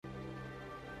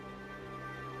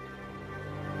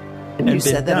And you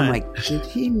said that, done. I'm like, did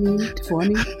he mean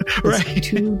 20? Right.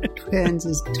 2 pens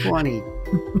is 20.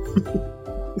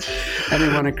 I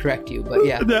didn't want to correct you, but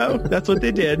yeah. No, that's what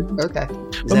they did. Okay.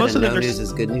 Is But that most a of them no are news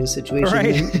is good news situation?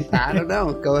 Right. I don't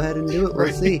know. Go ahead and do it. We'll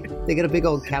Right. see. They got a big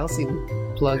old calcium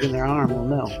plug in their arm. We'll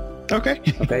know. Okay.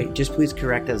 Okay. Just please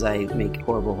correct as I make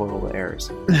horrible errors.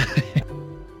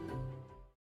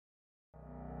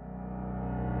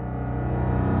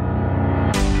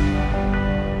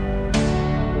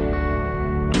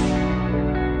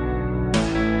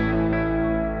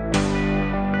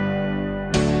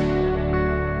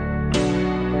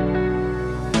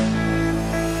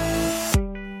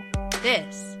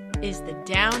 This is the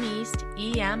Down East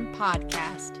EM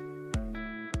Podcast.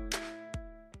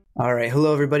 All right.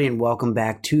 Hello, everybody, and welcome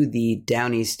back to the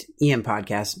Down East EM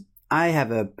Podcast. I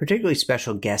have a particularly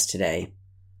special guest today.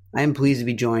 I am pleased to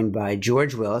be joined by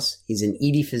George Willis. He's an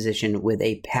ED physician with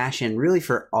a passion really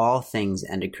for all things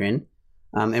endocrine.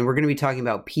 And we're going to be talking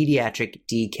about pediatric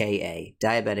DKA,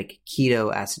 diabetic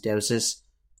ketoacidosis.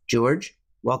 George,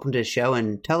 welcome to the show,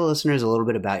 and tell the listeners a little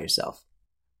bit about yourself.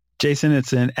 Jason,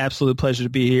 it's an absolute pleasure to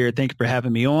be here. Thank you for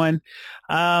having me on.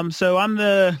 So I'm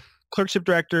the clerkship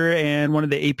director and one of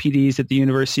the APDs at the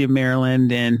University of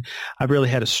Maryland, and I've really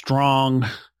had a strong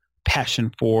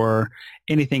passion for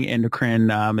anything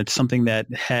endocrine. It's something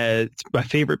that has my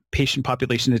favorite patient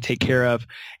population to take care of,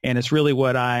 and it's really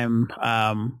what I've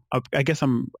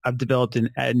developed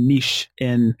a niche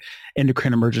in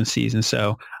endocrine emergencies, and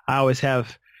so I always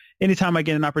have, anytime I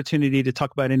get an opportunity to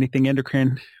talk about anything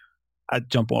endocrine, I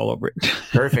jump all over it.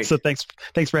 Perfect. So thanks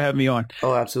for having me on.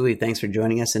 Oh, absolutely. Thanks for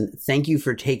joining us. And thank you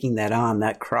for taking that on,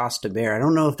 that cross to bear. I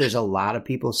don't know if there's a lot of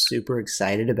people super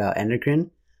excited about endocrine,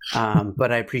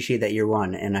 but I appreciate that you're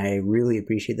one. And I really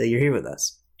appreciate that you're here with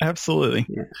us. Absolutely.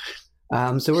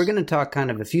 Yeah. So we're going to talk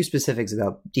kind of a few specifics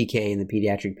about DKA in the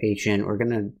pediatric patient. We're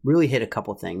going to really hit a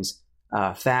couple things,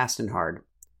 fast and hard.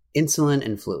 Insulin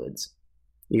and fluids.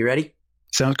 You ready?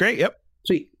 Sounds great. Yep.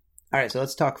 Sweet. All right, so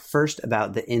let's talk first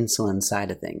about the insulin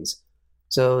side of things.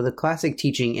 So the classic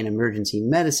teaching in emergency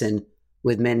medicine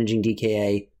with managing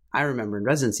DKA, I remember in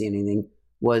residency and anything,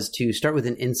 was to start with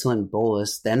an insulin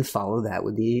bolus, then follow that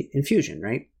with the infusion,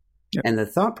 right? Yep. And the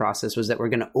thought process was that we're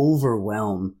going to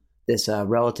overwhelm this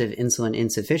relative insulin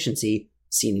insufficiency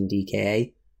seen in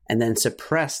DKA, and then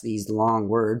suppress these long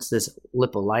words, this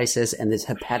lipolysis and this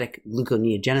hepatic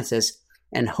gluconeogenesis,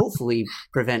 and hopefully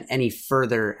prevent any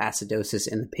further acidosis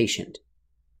in the patient.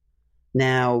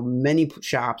 Now, many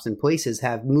shops and places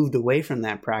have moved away from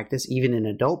that practice, even in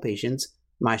adult patients,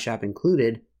 my shop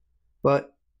included.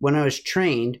 But when I was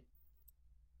trained,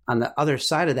 on the other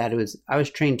side of that, I was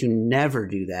trained to never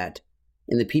do that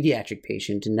in the pediatric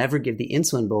patient, to never give the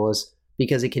insulin bolus,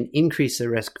 because it can increase the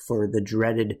risk for the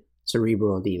dreaded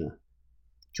cerebral edema.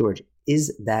 George,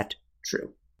 is that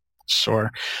true?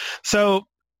 Sure. So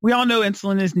we all know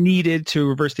insulin is needed to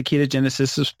reverse the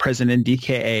ketogenesis that's present in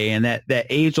DKA. And that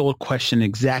age-old question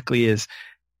exactly is,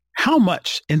 how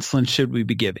much insulin should we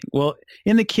be giving? Well,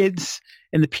 in the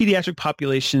pediatric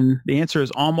population, the answer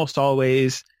is almost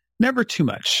always never too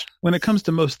much when it comes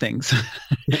to most things.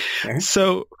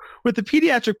 So with the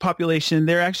pediatric population,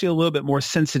 they're actually a little bit more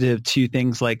sensitive to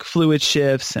things like fluid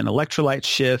shifts and electrolyte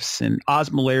shifts and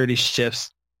osmolarity shifts.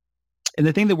 And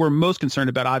the thing that we're most concerned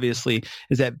about, obviously,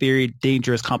 is that very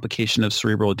dangerous complication of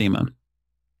cerebral edema.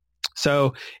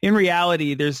 So in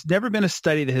reality, there's never been a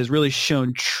study that has really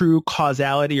shown true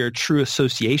causality or true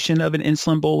association of an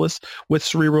insulin bolus with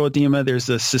cerebral edema. There's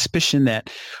a suspicion that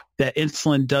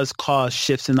insulin does cause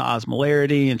shifts in the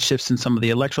osmolarity and shifts in some of the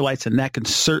electrolytes, and that can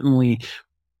certainly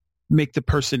make the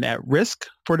person at risk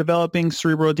for developing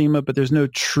cerebral edema, but there's no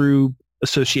true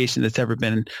association that's ever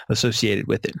been associated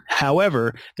with it.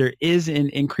 However, there is an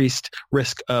increased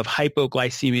risk of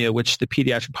hypoglycemia, which the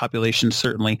pediatric population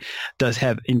certainly does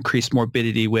have increased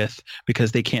morbidity with,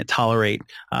 because they can't tolerate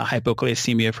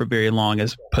hypoglycemia for very long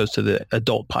as opposed to the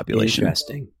adult population.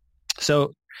 Interesting.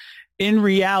 So in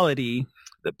reality,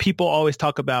 the people always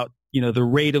talk about, the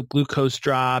rate of glucose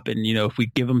drop, and, if we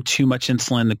give them too much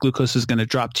insulin, the glucose is going to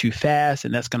drop too fast,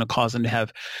 and that's going to cause them to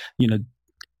have,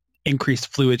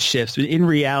 increased fluid shifts. But in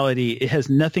reality, it has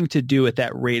nothing to do with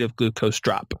that rate of glucose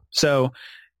drop. So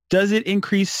does it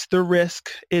increase the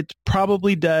risk? It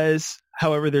probably does.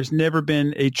 However, there's never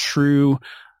been a true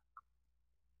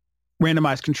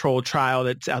randomized controlled trial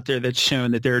that's out there that's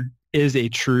shown that there is a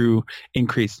true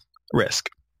increased risk.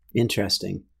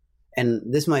 Interesting. And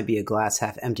this might be a glass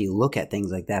half empty look at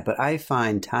things like that, but I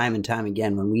find time and time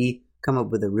again, when we come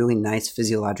up with a really nice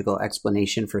physiological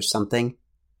explanation for something,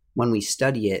 when we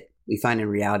study it, we find in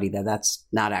reality that that's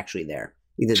not actually there.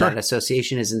 Either Sure. that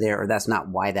association isn't there, or that's not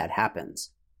why that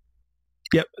happens.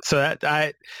 Yep. So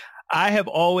I have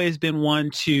always been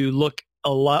one to look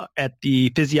a lot at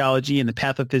the physiology and the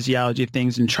pathophysiology of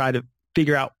things and try to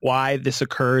figure out why this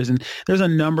occurs. And there's a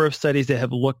number of studies that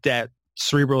have looked at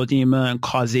cerebral edema and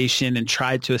causation and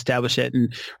tried to establish it.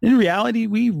 And in reality,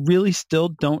 we really still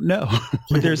don't know.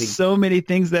 There's so many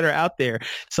things that are out there.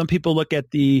 Some people look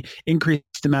at the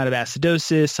increased amount of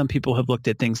acidosis. Some people have looked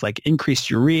at things like increased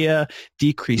urea,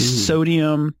 decreased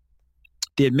sodium,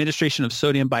 the administration of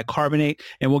sodium bicarbonate.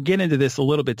 And we'll get into this a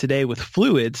little bit today with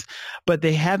fluids, but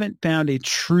they haven't found a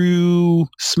true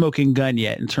smoking gun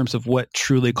yet in terms of what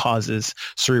truly causes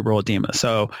cerebral edema.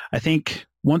 So I think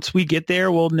once we get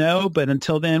there, we'll know. But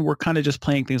until then, we're kind of just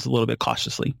playing things a little bit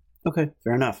cautiously. Okay,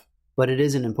 fair enough. But it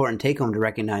is an important take home to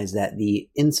recognize that the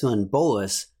insulin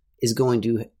bolus is going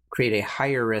to create a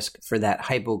higher risk for that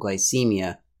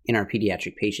hypoglycemia in our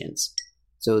pediatric patients.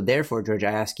 So therefore, George,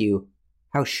 I ask you,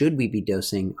 how should we be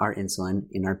dosing our insulin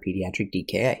in our pediatric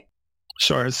DKA?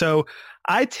 Sure. So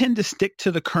I tend to stick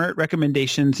to the current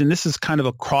recommendations, and this is kind of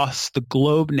across the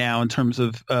globe now in terms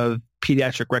of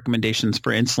pediatric recommendations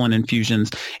for insulin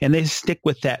infusions, and they stick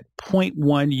with that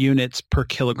 0.1 units per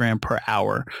kilogram per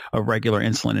hour of regular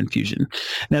insulin infusion.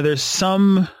 Now, there's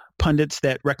some pundits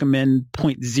that recommend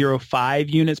 0.05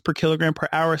 units per kilogram per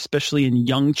hour, especially in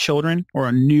young children or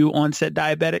on new onset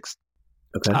diabetics.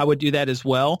 Okay. I would do that as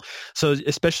well. So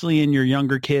especially in your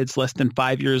younger kids, less than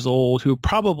 5 years old, who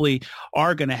probably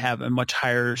are going to have a much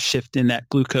higher shift in that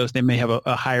glucose. They may have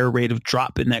a higher rate of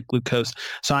drop in that glucose.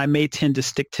 So I may tend to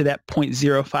stick to that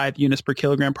 0.05 units per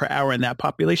kilogram per hour in that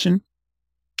population.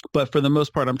 But for the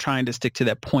most part, I'm trying to stick to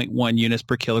that 0.1 units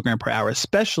per kilogram per hour,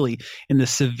 especially in the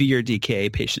severe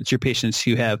DKA patients, your patients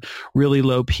who have really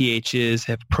low pHs,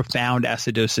 have profound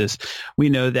acidosis. We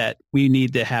know that we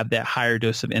need to have that higher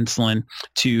dose of insulin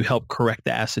to help correct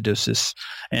the acidosis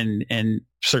and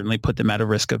certainly put them at a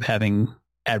risk of having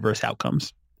adverse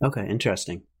outcomes. Okay,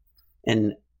 interesting.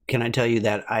 And can I tell you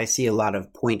that I see a lot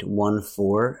of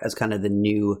 0.14 as kind of the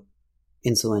new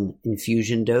insulin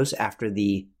infusion dose after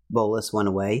the bolus went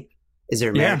away? Is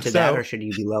there merit to that, or should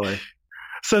you be lower?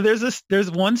 So there's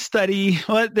one study,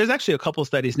 well, there's actually a couple of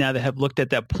studies now that have looked at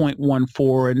that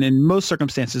 0.14, and in most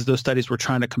circumstances, those studies were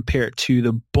trying to compare it to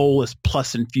the bolus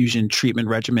plus infusion treatment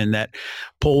regimen, that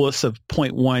bolus of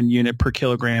 0.1 unit per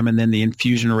kilogram, and then the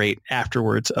infusion rate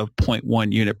afterwards of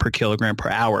 0.1 unit per kilogram per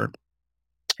hour.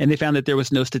 And they found that there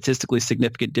was no statistically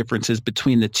significant differences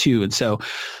between the two. And so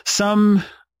some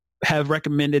have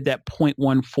recommended that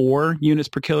 0.14 units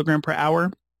per kilogram per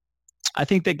hour. I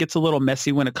think that gets a little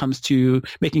messy when it comes to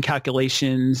making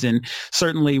calculations, and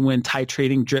certainly when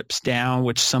titrating drips down,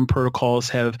 which some protocols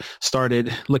have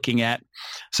started looking at.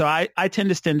 So I tend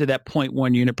to stand to that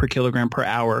 0.1 unit per kilogram per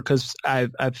hour because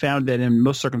I've found that in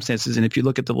most circumstances, and if you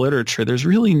look at the literature, there's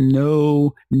really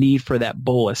no need for that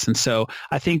bolus. And so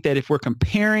I think that if we're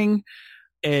comparing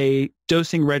a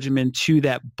dosing regimen to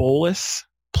that bolus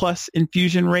plus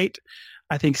infusion rate,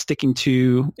 I think sticking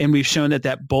to, and we've shown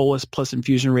that bolus plus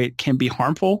infusion rate can be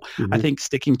harmful. I think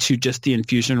sticking to just the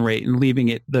infusion rate and leaving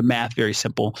it, the math very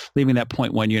simple, leaving that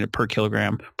 0.1 unit per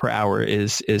kilogram per hour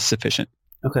is sufficient.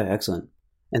 Okay, excellent.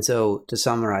 And so to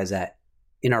summarize that,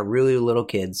 in our really little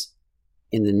kids,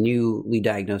 in the newly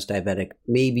diagnosed diabetic,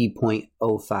 maybe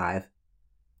 0.05,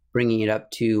 bringing it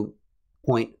up to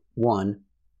 0.1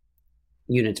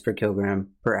 units per kilogram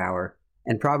per hour.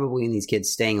 And probably in these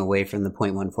kids staying away from the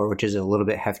 0.14, which is a little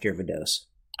bit heftier of a dose.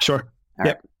 Sure. All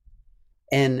right.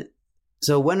 And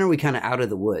so when are we kind of out of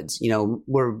the woods? You know,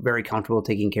 we're very comfortable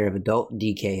taking care of adult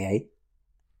DKA.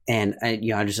 And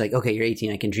I'm just like, okay, you're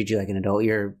 18, I can treat you like an adult.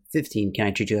 You're 15, can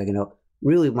I treat you like an adult?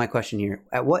 Really, my question here,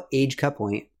 at what age cut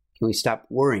point can we stop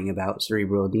worrying about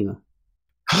cerebral edema?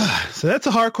 So that's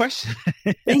a hard question.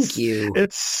 Thank you.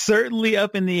 It's certainly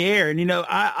up in the air. And,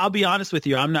 I'll be honest with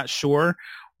you, I'm not sure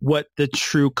what the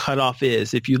true cutoff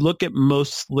is. If you look at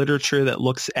most literature that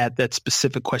looks at that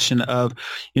specific question of,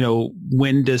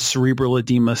 when does cerebral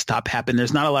edema stop happening,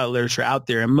 there's not a lot of literature out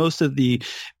there. And most of the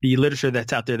literature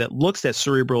that's out there that looks at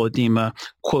cerebral edema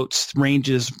quotes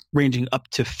ranging up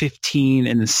to 15,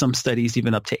 and in some studies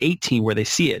even up to 18 where they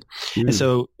see it. And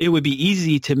so it would be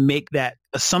easy to make that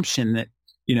assumption that,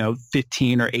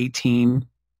 15 or 18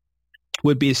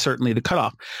 would be certainly the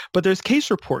cutoff. But there's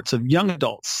case reports of young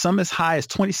adults, some as high as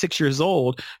 26 years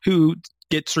old, who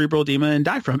get cerebral edema and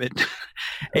die from it.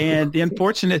 And the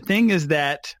unfortunate thing is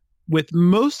that with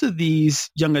most of these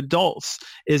young adults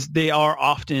is they are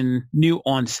often new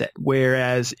onset,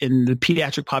 whereas in the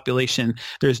pediatric population,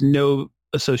 there's no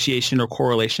association or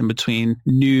correlation between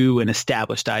new and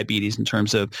established diabetes in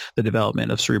terms of the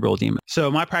development of cerebral edema.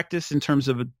 So my practice in terms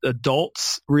of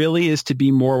adults really is to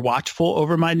be more watchful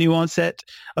over my new onset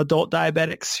adult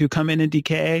diabetics who come in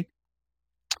DKA.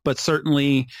 But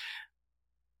certainly,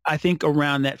 I think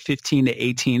around that 15 to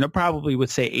 18, I probably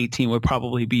would say 18 would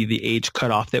probably be the age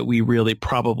cutoff that we really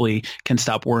probably can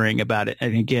stop worrying about it.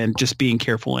 And again, just being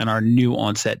careful in our new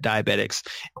onset diabetics,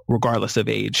 regardless of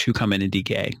age, who come in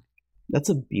DKA. That's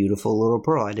a beautiful little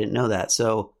pearl. I didn't know that.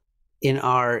 So in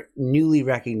our newly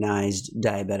recognized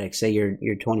diabetics, say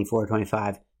you're 24,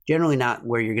 25, generally not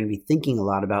where you're going to be thinking a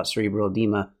lot about cerebral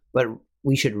edema, but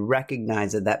we should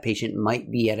recognize that that patient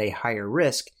might be at a higher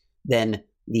risk than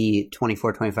the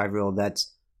 24, 25-year-old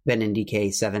that's been in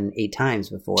DKA 7, 8 times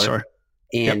before. Sure.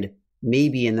 And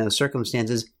maybe in those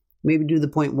circumstances, maybe do the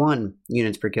 0.1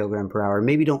 units per kilogram per hour.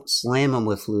 Maybe don't slam them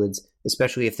with fluids,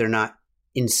 especially if they're not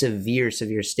in severe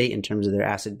state in terms of their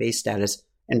acid-base status,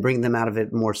 and bring them out of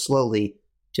it more slowly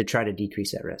to try to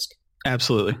decrease that risk.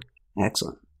 Absolutely.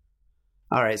 Excellent.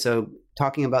 All right. So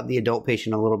talking about the adult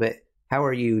patient a little bit, how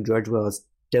are you, George Willis,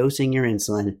 dosing your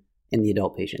insulin in the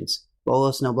adult patients?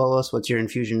 Bolus, no bolus? What's your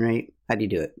infusion rate? How do you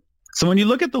do it? So when you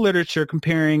look at the literature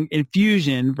comparing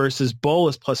infusion versus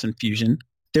bolus plus infusion,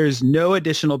 there's no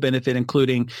additional benefit,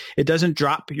 including it doesn't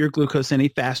drop your glucose any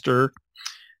faster.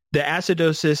 The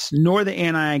acidosis nor the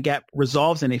anion gap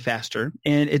resolves any faster,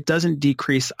 and it doesn't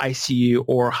decrease ICU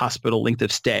or hospital length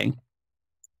of stay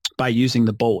by using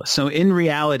the bolus. So in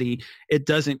reality, it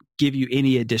doesn't give you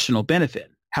any additional benefit.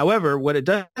 However, what it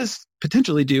does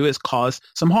potentially do is cause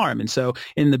some harm. And so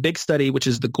in the big study, which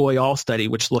is the Goyal study,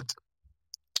 which looked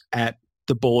at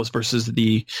the bolus versus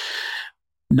the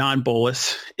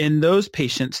non-bolus, in those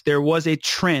patients, there was a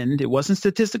trend. It wasn't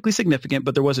statistically significant,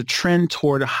 but there was a trend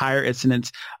toward a higher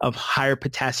incidence of higher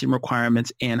potassium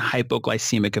requirements and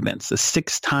hypoglycemic events, a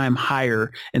 6-time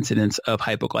higher incidence of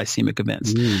hypoglycemic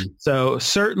events. So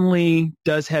certainly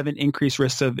does have an increased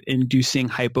risk of inducing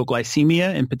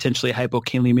hypoglycemia and potentially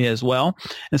hypokalemia as well.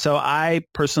 And so I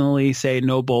personally say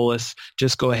no bolus,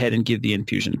 just go ahead and give the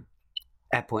infusion.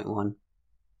 At 0.1.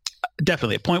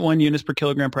 Definitely, 0.1 units per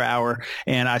kilogram per hour,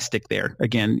 and I stick there.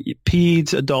 Again,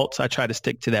 peds, adults, I try to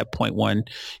stick to that 0.1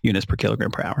 units per kilogram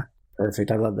per hour.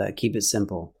 Perfect. I love that. Keep it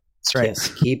simple. That's right.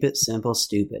 Yes, keep it simple,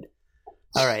 stupid.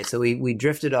 All right, so we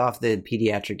drifted off the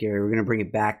pediatric area. We're going to bring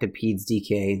it back to peds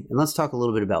DKA, and let's talk a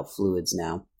little bit about fluids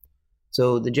now.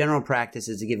 So the general practice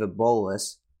is to give a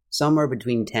bolus somewhere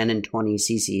between 10 and 20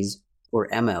 cc's or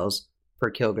mLs per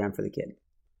kilogram for the kid.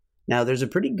 Now, there's a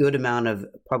pretty good amount of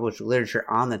published literature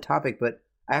on the topic, but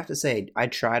I have to say, I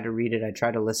try to read it. I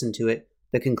try to listen to it.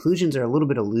 The conclusions are a little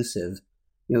bit elusive.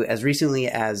 You know, as recently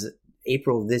as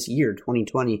April of this year,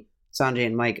 2020, Sanjay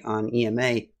and Mike on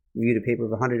EMA reviewed a paper of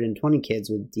 120 kids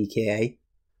with DKA,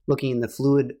 looking in the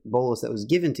fluid bolus that was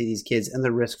given to these kids and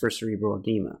the risk for cerebral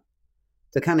edema.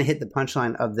 To kind of hit the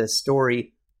punchline of this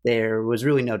story, there was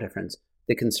really no difference.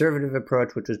 The conservative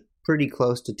approach, which was pretty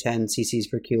close to 10 cc's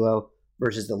per kilo,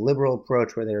 versus the liberal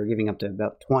approach where they were giving up to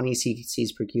about 20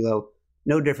 cc's per kilo,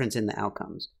 no difference in the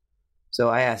outcomes. So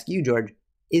I ask you, George,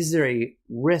 is there a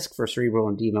risk for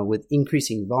cerebral edema with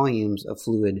increasing volumes of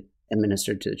fluid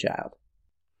administered to the child?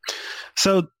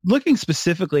 So looking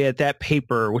specifically at that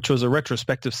paper, which was a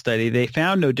retrospective study, they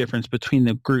found no difference between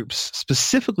the groups,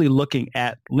 specifically looking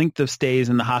at length of stays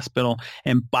in the hospital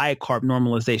and bicarb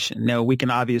normalization. Now, we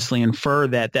can obviously infer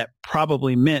that that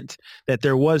probably meant that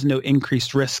there was no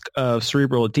increased risk of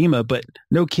cerebral edema, but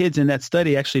no kids in that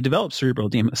study actually developed cerebral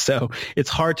edema. So it's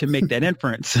hard to make that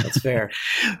inference. That's fair.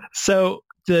 So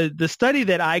the study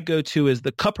that I go to is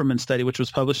the Kupperman study, which was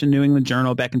published in New England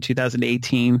Journal back in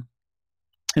 2018.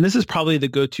 And this is probably the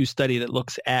go-to study that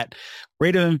looks at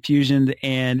rate of infusion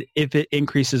and if it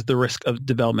increases the risk of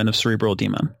development of cerebral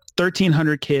edema.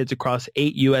 1,300 kids across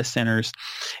 8 U.S. centers.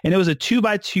 And it was a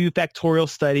 2x2 factorial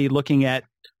study looking at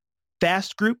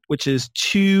FAST group, which is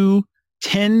 2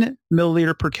 10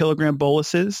 milliliter per kilogram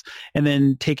boluses, and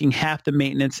then taking half the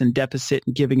maintenance and deficit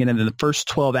and giving it in the first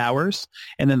 12 hours,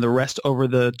 and then the rest over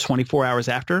the 24 hours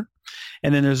after.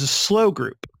 And then there's a slow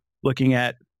group looking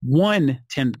at 1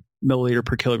 10 milliliter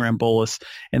per kilogram bolus,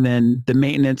 and then the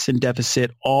maintenance and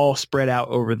deficit all spread out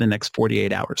over the next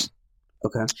 48 hours.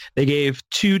 Okay. They gave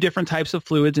 2 different types of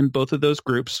fluids in both of those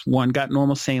groups. One got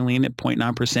normal saline at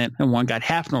 0.9%, and one got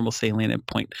half normal saline at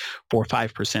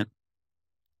 0.45%.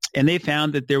 And they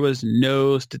found that there was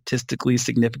no statistically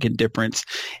significant difference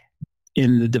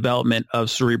in the development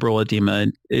of cerebral edema.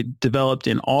 It developed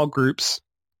in all groups.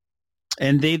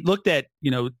 And they looked at,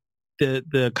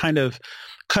 the kind of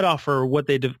cutoff for what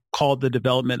they called the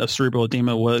development of cerebral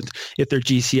edema was if their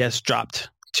GCS dropped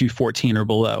to 14 or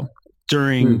below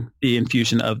during the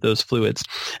infusion of those fluids.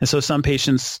 And so some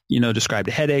patients, described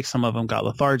a headache. Some of them got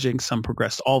lethargic. Some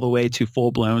progressed all the way to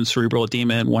full-blown cerebral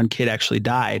edema, and one kid actually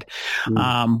died.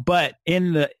 But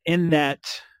in that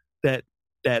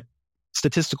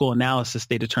statistical analysis,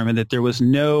 they determined that there was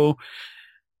no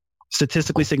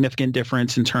statistically significant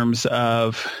difference in terms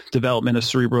of development of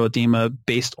cerebral edema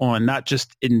based on not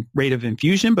just in rate of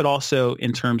infusion, but also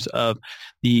in terms of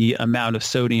the amount of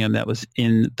sodium that was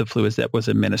in the fluids that was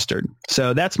administered.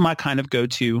 So that's my kind of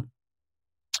go-to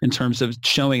in terms of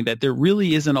showing that there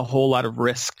really isn't a whole lot of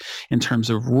risk in terms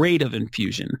of rate of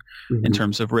infusion, in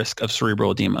terms of risk of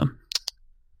cerebral edema.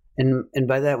 And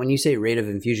by that, when you say rate of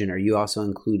infusion, are you also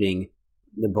including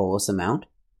the bolus amount?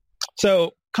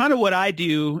 So kind of what I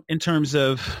do in terms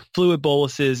of fluid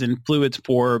boluses and fluids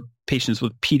for patients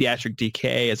with pediatric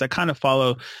DKA is I kind of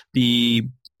follow the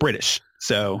British.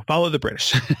 So follow the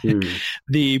British.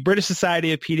 The British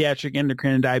Society of Pediatric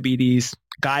Endocrine and Diabetes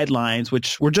guidelines,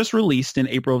 which were just released in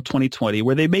April of 2020,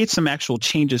 where they made some actual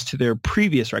changes to their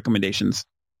previous recommendations,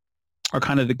 are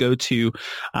kind of the go-to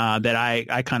that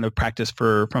I kind of practice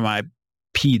for my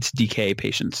peds DKA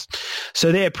patients.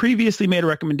 So they had previously made a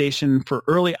recommendation for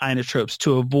early inotropes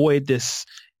to avoid this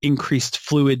increased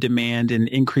fluid demand and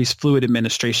increased fluid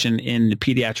administration in the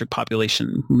pediatric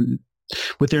population.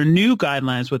 With their new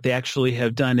guidelines, what they actually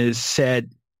have done is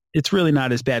said, it's really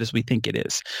not as bad as we think it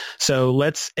is. So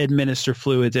let's administer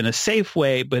fluids in a safe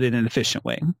way, but in an efficient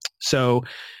way. So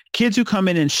kids who come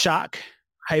in shock,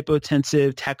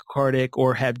 hypotensive, tachycardic,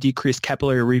 or have decreased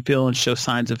capillary refill and show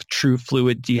signs of true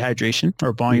fluid dehydration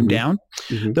or volume down.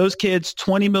 Those kids,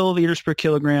 20 milliliters per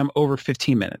kilogram over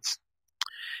 15 minutes.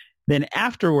 Then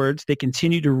afterwards, they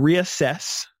continue to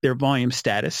reassess their volume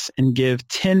status and give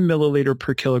 10 milliliter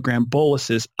per kilogram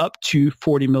boluses up to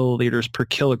 40 milliliters per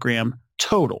kilogram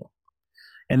total.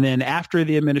 And then after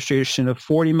the administration of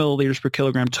 40 milliliters per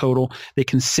kilogram total, they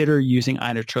consider using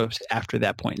inotropes after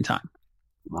that point in time.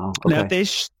 Wow. Okay. Now, if they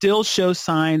still show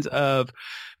signs of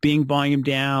being volume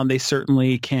down, they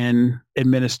certainly can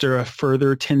administer a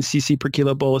further 10 cc per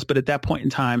kilo bolus. But at that point in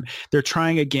time, they're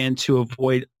trying again to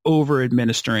avoid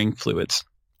over-administering fluids.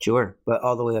 Sure. But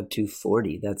all the way up to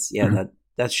 40.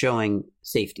 That's showing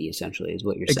safety, essentially, is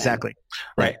what you're saying. Exactly.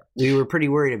 Right. We were pretty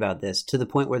worried about this to the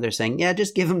point where they're saying, yeah,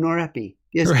 just give them norepi.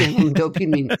 Just give them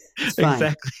dopamine. It's fine.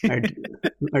 Exactly.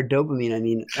 or dopamine, I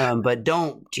mean. But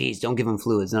don't give them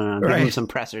fluids. No. Give them some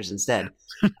pressors instead.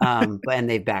 And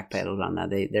they've backpedaled on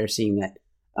that. They're seeing that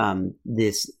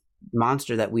this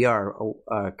monster that we are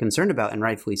concerned about, and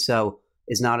rightfully so,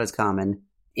 is not as common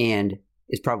and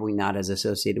is probably not as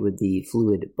associated with the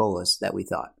fluid bolus that we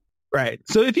thought. Right.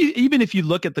 So even if you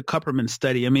look at the Kupperman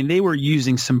study, I mean, they were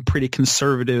using some pretty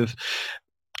conservative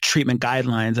treatment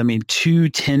guidelines. I mean, 2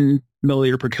 10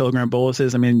 milliliter per kilogram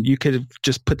boluses. I mean, you could have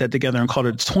just put that together and called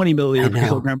it 20 milliliter per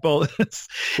kilogram bolus.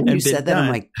 When you said that,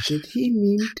 I'm like, did he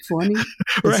mean 20?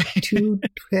 Right. 2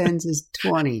 10s is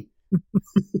 20.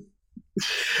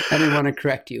 I didn't want to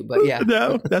correct you, but yeah.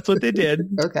 No, that's what they did.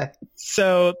 Okay.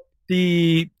 So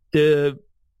the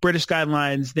British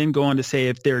guidelines then go on to say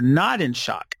if they're not in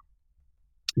shock,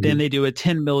 then they do a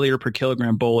 10 milliliter per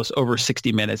kilogram bolus over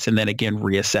 60 minutes and then again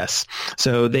reassess.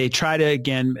 So they try to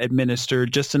again administer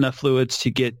just enough fluids to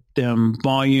get them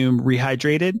volume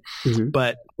rehydrated,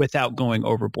 but without going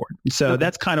overboard. So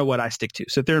that's kind of what I stick to.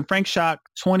 So if they're in frank shock,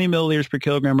 20 milliliters per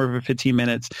kilogram over 15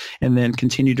 minutes and then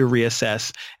continue to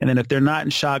reassess. And then if they're not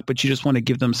in shock, but you just want to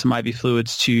give them some IV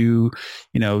fluids to,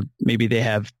 maybe they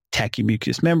have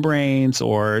tachymucous membranes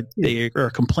or they are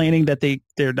complaining that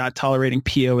they're not tolerating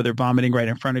PO or they're vomiting right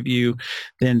in front of you,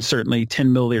 then certainly 10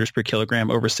 milliliters per kilogram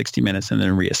over 60 minutes and then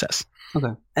reassess.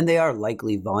 Okay. And they are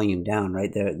likely volume down,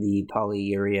 right? The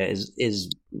polyuria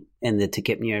is and the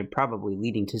tachypnea are probably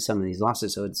leading to some of these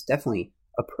losses. So it's definitely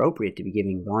appropriate to be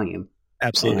giving volume.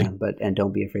 Absolutely. And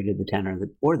don't be afraid of the 10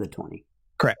 or the 20.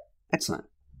 Correct. Excellent.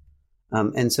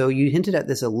 And so you hinted at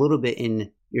this a little bit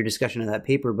in your discussion of that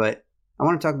paper, but I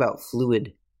want to talk about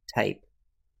fluid type.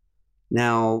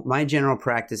 Now, my general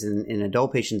practice in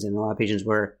adult patients and a lot of patients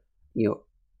where,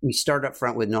 we start up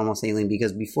front with normal saline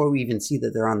because before we even see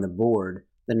that they're on the board,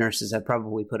 the nurses have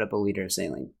probably put up a liter of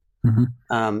saline.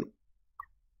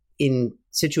 In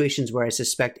situations where I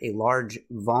suspect a large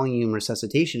volume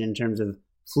resuscitation in terms of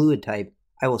fluid type,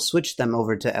 I will switch them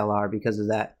over to LR because of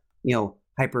that,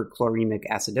 hyperchloremic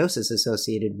acidosis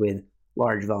associated with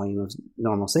large volume of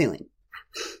normal saline.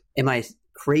 Am I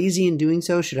crazy in doing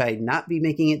so? Should I not be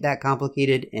making it that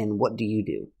complicated? And what do you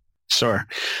do? Sure.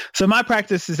 So my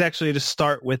practice is actually to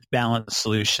start with balanced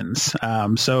solutions.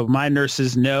 So my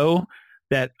nurses know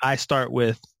that I start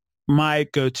with my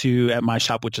go-to at my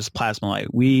shop, which is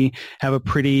Plasma-Lyte. We have a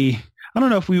pretty, I don't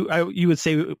know if you would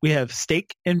say we have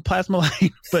stake in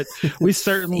Plasma-Lyte, but we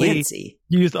certainly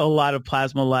use a lot of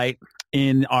Plasma-Lyte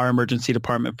in our emergency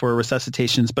department for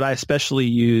resuscitations, but I especially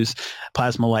use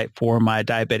Plasma-Lyte for my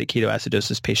diabetic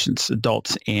ketoacidosis patients,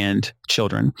 adults and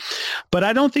children. But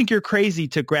I don't think you're crazy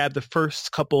to grab the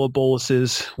first couple of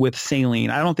boluses with saline.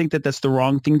 I don't think that that's the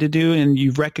wrong thing to do, and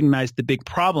you've recognized the big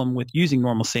problem with using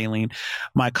normal saline.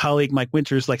 My colleague Mike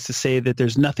Winters likes to say that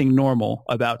there's nothing normal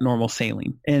about normal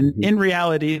saline. And in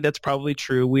reality, that's probably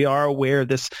true. We are aware of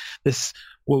this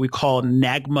what we call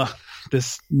NAGMA,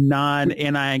 this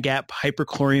non-anion gap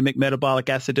hyperchloremic metabolic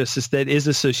acidosis that is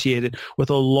associated with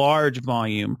a large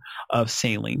volume of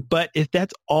saline. But if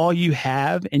that's all you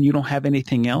have and you don't have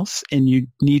anything else and you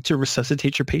need to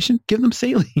resuscitate your patient, give them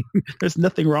saline. There's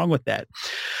nothing wrong with that.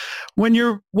 What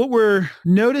we're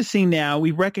noticing now,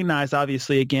 we recognize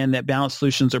obviously again that balanced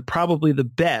solutions are probably the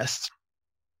best.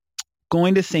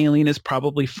 Going to saline is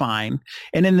probably fine.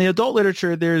 And in the adult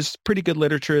literature, there's pretty good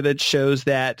literature that shows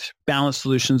that balanced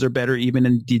solutions are better even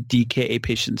in DKA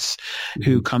patients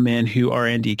who come in who are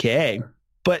in DKA.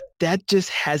 But that just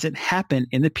hasn't happened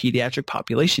in the pediatric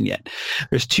population yet.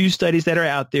 There's 2 studies that are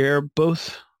out there,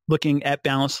 both looking at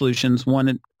balanced solutions.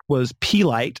 One was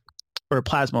P-Lyte, or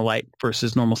Plasma-Lyte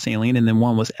versus normal saline, and then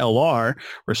one was LR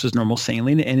versus normal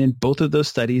saline. And in both of those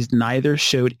studies, neither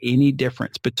showed any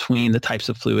difference between the types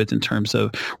of fluids in terms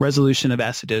of resolution of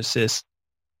acidosis,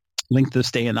 length of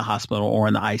stay in the hospital or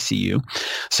in the ICU.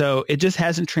 So it just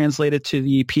hasn't translated to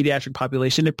the pediatric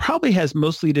population. It probably has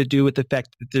mostly to do with the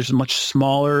fact that there's much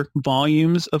smaller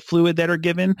volumes of fluid that are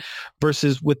given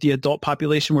versus with the adult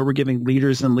population where we're giving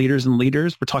liters and liters and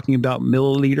liters. We're talking about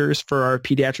milliliters for our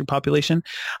pediatric population.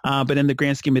 But in the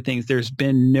grand scheme of things, there's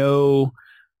been no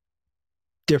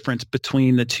difference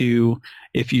between the two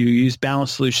if you use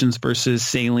balanced solutions versus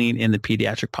saline in the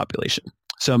pediatric population.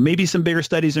 So maybe some bigger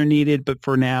studies are needed, but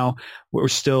for now, we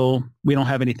don't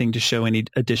have anything to show any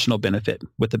additional benefit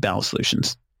with the balanced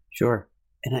solutions. Sure.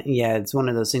 And it's one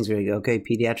of those things where you go, okay,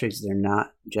 pediatrics, they're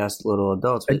not just little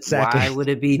adults. But exactly. Why would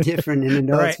it be different in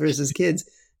adults right. versus kids?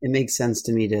 It makes sense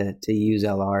to me to use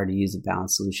LR, to use a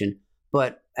balanced solution.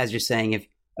 But as you're saying, if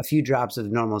a few drops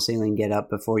of normal saline get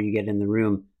up before you get in the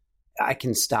room, I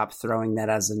can stop throwing that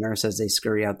as a nurse as they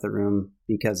scurry out the room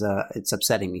because it's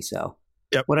upsetting me so.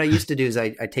 Yep. What I used to do is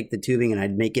I take the tubing and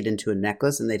I'd make it into a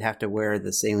necklace and they'd have to wear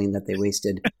the saline that they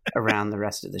wasted around the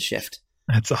rest of the shift.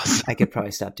 That's awesome. I could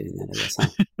probably stop doing that, I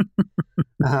guess.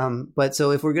 Huh? But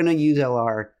so if we're going to use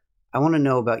LR, I want to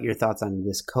know about your thoughts on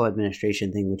this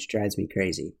co-administration thing, which drives me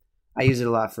crazy. I use it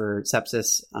a lot for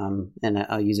sepsis and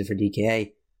I'll use it for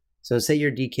DKA. So say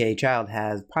your DKA child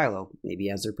has pylo, maybe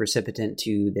as their precipitant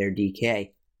to their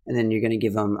DKA, and then you're going to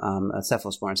give them a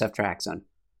cephalosporin, ceftriaxone.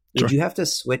 Would you have to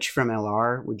switch from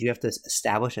LR? Would you have to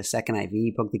establish a second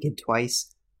IV, poke the kid twice?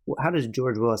 How does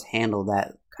George Willis handle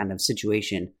that kind of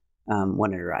situation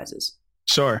when it arises?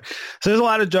 Sure. So there's a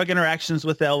lot of drug interactions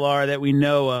with LR that we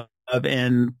know of,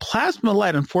 and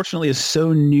Plasma-Lyte, unfortunately, is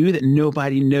so new that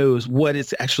nobody knows what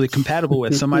it's actually compatible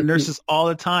with. So my nurses all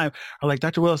the time are like,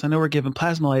 Dr. Willis, I know we're giving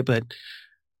Plasma-Lyte, but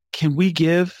can we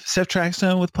give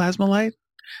ceftriaxone with Plasma-Lyte?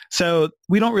 So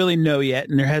we don't really know yet,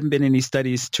 and there haven't been any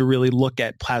studies to really look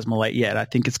at Plasma-Lyte yet. I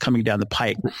think it's coming down the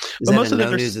pike. Is that a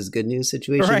no news is good news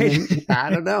situation? Right? I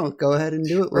don't know. Go ahead and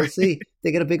do it. We'll see.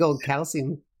 They got a big old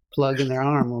calcium plug in their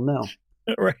arm. We'll know.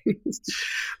 Right.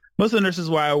 Most of the nurses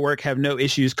where I work have no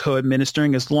issues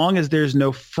co-administering as long as there's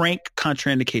no frank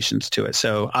contraindications to it.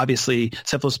 So obviously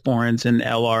cephalosporins and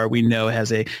LR we know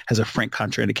has a frank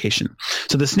contraindication.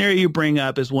 So the scenario you bring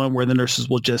up is one where the nurses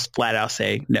will just flat out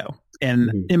say no.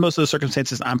 And in most of those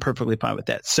circumstances, I'm perfectly fine with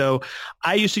that. So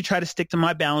I usually try to stick to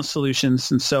my balanced solutions.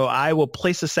 And so I will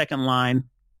place a second line,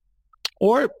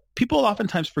 or people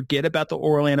oftentimes forget about the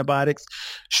oral antibiotics.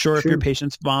 Sure, if your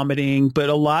patient's vomiting, but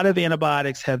a lot of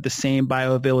antibiotics have the same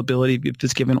bioavailability if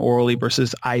it's given orally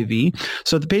versus IV.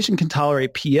 So if the patient can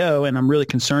tolerate PO, and I'm really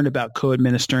concerned about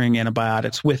co-administering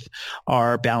antibiotics with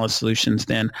our balanced solutions,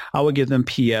 then I would give them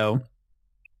PO.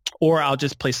 Or I'll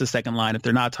just place the second line if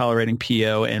they're not tolerating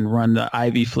PO and run the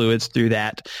IV fluids through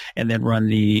that, and then run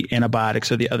the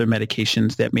antibiotics or the other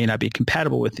medications that may not be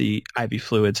compatible with the IV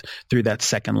fluids through that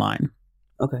second line.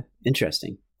 Okay,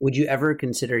 interesting. Would you ever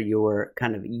consider your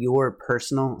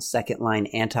personal second line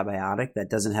antibiotic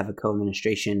that doesn't have a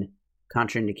co-administration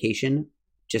contraindication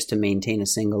just to maintain a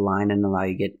single line and allow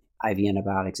you to get IV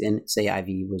antibiotics in, say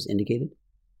IV was indicated?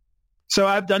 So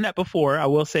I've done that before. I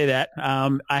will say that.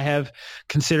 I have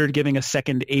considered giving a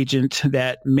second agent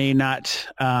that may not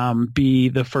be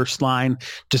the first line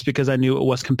just because I knew it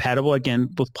was compatible. Again,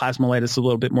 with plasmolysis, it's a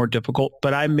little bit more difficult,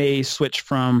 but I may switch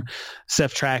from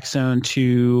ceftriaxone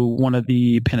to one of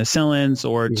the penicillins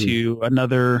or to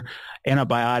another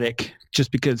antibiotic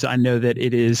just because I know that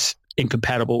it is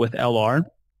incompatible with LR.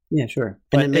 Yeah, sure.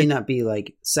 And it may not be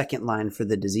like second line for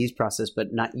the disease process, but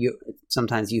not you.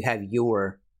 Sometimes you have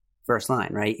your first line,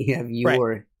 right? You have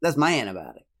your, that's my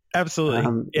antibiotic. Absolutely.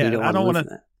 I don't want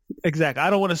to, exactly.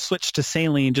 I don't want to switch to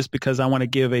saline just because I want to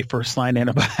give a first line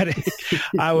antibiotic.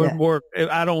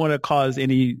 I don't want to cause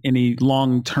any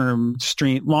long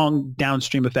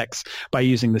downstream effects by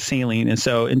using the saline. And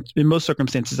so in most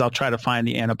circumstances, I'll try to find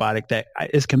the antibiotic that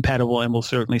is compatible and will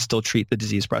certainly still treat the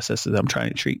disease process that I'm trying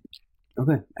to treat.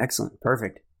 Okay. Excellent.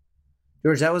 Perfect.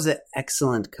 George, that was an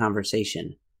excellent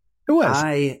conversation. It was.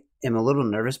 I am a little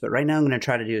nervous, but right now I'm going to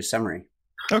try to do a summary.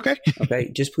 Okay.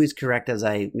 Okay. Just please correct as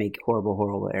I make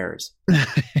horrible errors.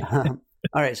 All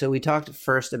right. So we talked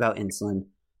first about insulin,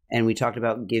 and we talked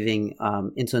about giving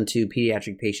insulin to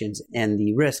pediatric patients and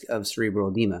the risk of cerebral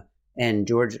edema. And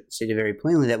George stated very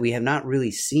plainly that we have not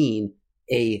really seen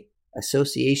a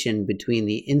association between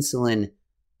the insulin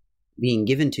being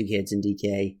given to kids in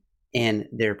DKA and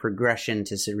their progression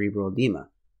to cerebral edema.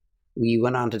 We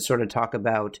went on to sort of talk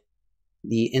about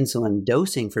the insulin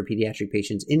dosing for pediatric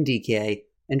patients in DKA,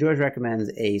 and George recommends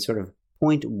a sort of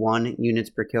 0.1 units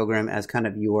per kilogram as kind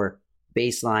of your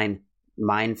baseline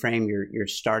mind frame, your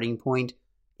starting point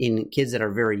in kids that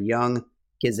are very young,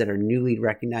 kids that are newly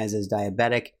recognized as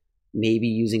diabetic, maybe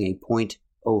using a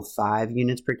 0.05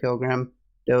 units per kilogram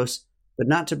dose, but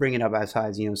not to bring it up as high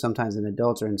as, sometimes in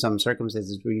adults or in some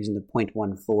circumstances we're using the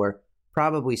 0.14,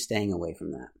 probably staying away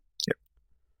from that.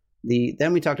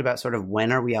 Then we talked about sort of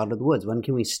when are we out of the woods? When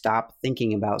can we stop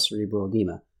thinking about cerebral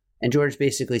edema? And George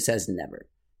basically says never.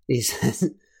 He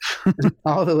says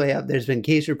all the way up. There's been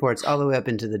case reports all the way up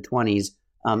into the 20s,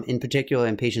 in particular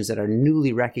in patients that are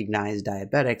newly recognized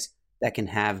diabetics that can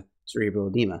have cerebral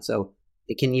edema. So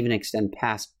it can even extend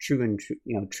past true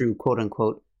quote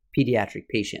unquote pediatric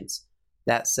patients.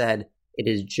 That said, it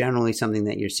is generally something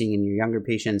that you're seeing in your younger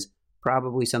patients.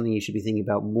 Probably something you should be thinking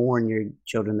about more in your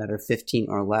children that are 15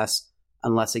 or less,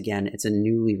 unless, again, it's a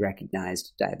newly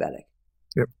recognized diabetic.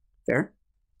 Yep. Fair?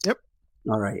 Yep.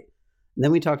 All right. And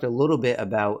then we talked a little bit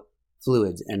about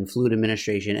fluids and fluid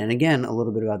administration, and again, a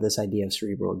little bit about this idea of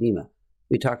cerebral edema.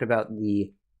 We talked about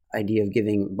the idea of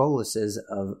giving boluses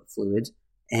of fluids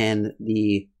and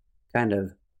the kind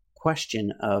of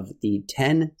question of the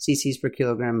 10 cc's per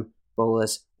kilogram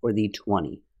bolus or the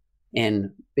 20.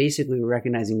 And basically, we're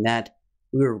recognizing that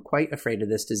we were quite afraid of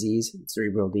this disease,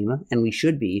 cerebral edema, and we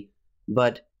should be,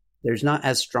 but there's not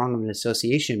as strong of an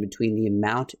association between the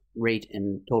amount, rate,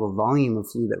 and total volume of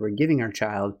fluid that we're giving our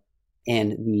child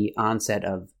and the onset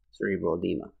of cerebral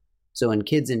edema. So in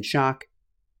kids in shock,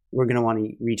 we're going to want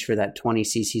to reach for that 20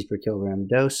 cc's per kilogram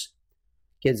dose.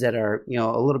 Kids that are,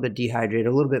 a little bit dehydrated,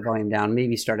 a little bit volume down,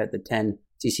 maybe start at the 10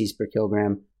 cc's per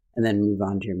kilogram and then move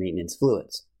on to your maintenance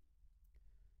fluids.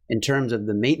 In terms of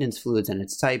the maintenance fluids and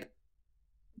its type,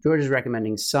 George is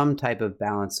recommending some type of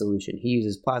balanced solution. He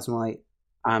uses plasmolyte.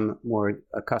 I'm more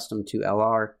accustomed to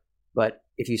LR, but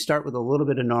if you start with a little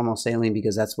bit of normal saline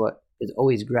because that's what is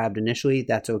always grabbed initially,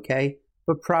 that's okay.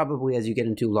 But probably as you get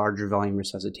into larger volume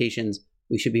resuscitations,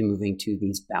 we should be moving to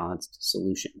these balanced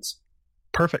solutions.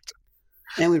 Perfect.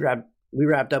 And we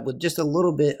wrapped up with just a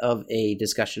little bit of a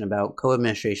discussion about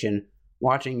co-administration,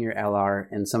 watching your LR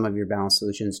and some of your balanced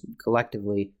solutions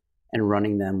collectively, and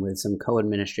running them with some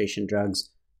co-administration drugs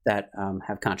that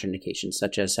have contraindications,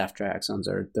 such as ceftriaxones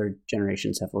or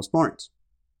third-generation cephalosporins.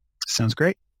 Sounds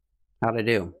great. How'd I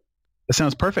do? That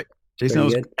sounds perfect. Jason, that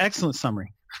was an excellent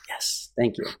summary. Yes,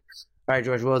 thank you. All right,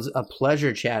 George, well, it's a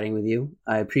pleasure chatting with you.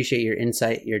 I appreciate your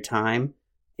insight, your time,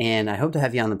 and I hope to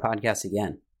have you on the podcast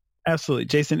again. Absolutely.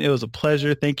 Jason, it was a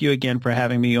pleasure. Thank you again for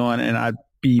having me on, and I'd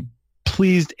be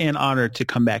pleased and honored to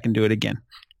come back and do it again.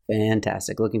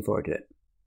 Fantastic. Looking forward to it.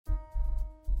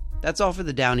 That's all for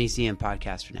the Down East EM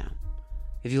podcast for now.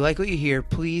 If you like what you hear,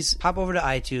 please hop over to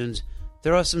iTunes,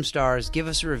 throw us some stars, give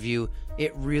us a review.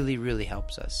 It really, really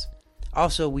helps us.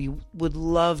 Also, we would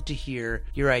love to hear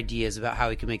your ideas about how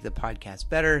we can make the podcast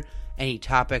better, any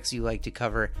topics you like to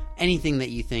cover, anything that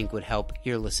you think would help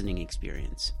your listening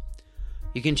experience.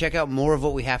 You can check out more of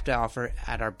what we have to offer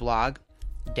at our blog,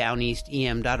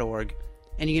 downeastem.org,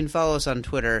 and you can follow us on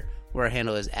Twitter, where our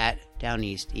handle is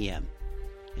 @downeastem.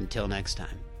 Until next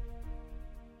time.